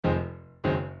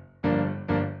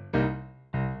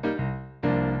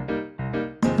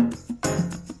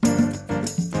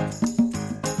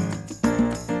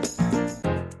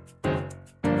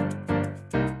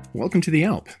Welcome to The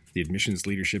ALP, the Admissions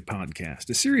Leadership Podcast,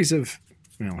 a series of,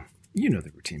 well, you know the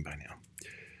routine by now.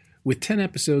 With 10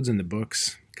 episodes in the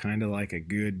books, kind of like a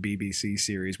good BBC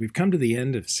series, we've come to the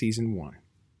end of Season 1.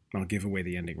 I'll give away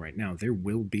the ending right now. There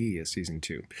will be a Season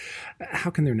 2.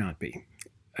 How can there not be?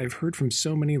 I've heard from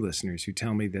so many listeners who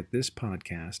tell me that this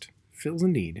podcast fills a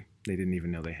need they didn't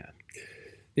even know they had.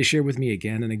 They share with me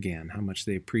again and again how much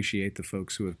they appreciate the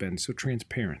folks who have been so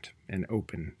transparent and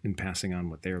open in passing on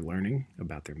what they're learning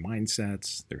about their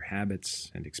mindsets, their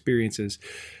habits, and experiences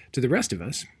to the rest of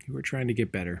us who are trying to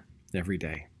get better every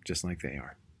day, just like they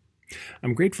are.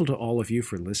 I'm grateful to all of you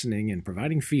for listening and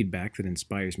providing feedback that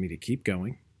inspires me to keep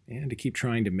going and to keep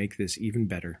trying to make this even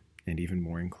better and even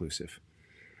more inclusive.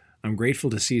 I'm grateful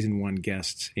to Season 1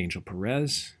 guests Angel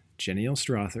Perez, Jenny L.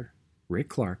 Strother, Rick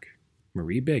Clark,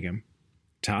 Marie Bigham,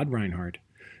 Todd Reinhardt,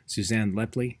 Suzanne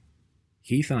Lepley,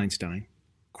 Heath Einstein,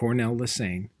 Cornell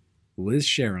Lassane, Liz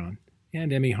Sharon,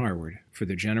 and Emmy Harward for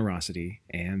their generosity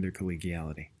and their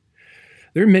collegiality.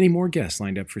 There are many more guests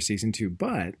lined up for Season 2,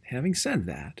 but having said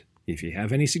that, if you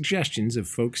have any suggestions of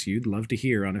folks you'd love to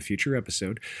hear on a future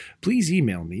episode, please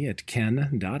email me at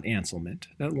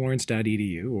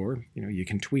ken.anselment@lawrence.edu, or you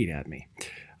can tweet at me.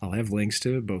 I'll have links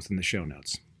to both in the show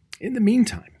notes. In the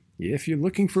meantime, if you're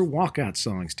looking for walkout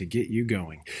songs to get you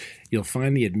going, you'll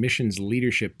find the Admissions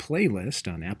Leadership playlist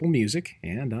on Apple Music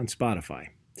and on Spotify.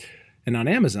 And on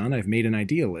Amazon, I've made an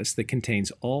idea list that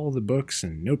contains all the books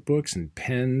and notebooks and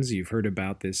pens you've heard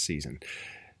about this season.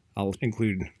 I'll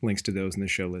include links to those in the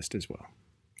show list as well.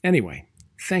 Anyway,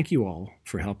 thank you all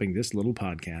for helping this little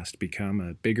podcast become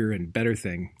a bigger and better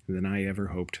thing than I ever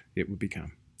hoped it would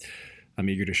become. I'm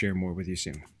eager to share more with you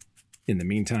soon. In the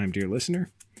meantime, dear listener,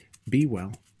 be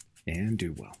well and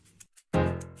do well.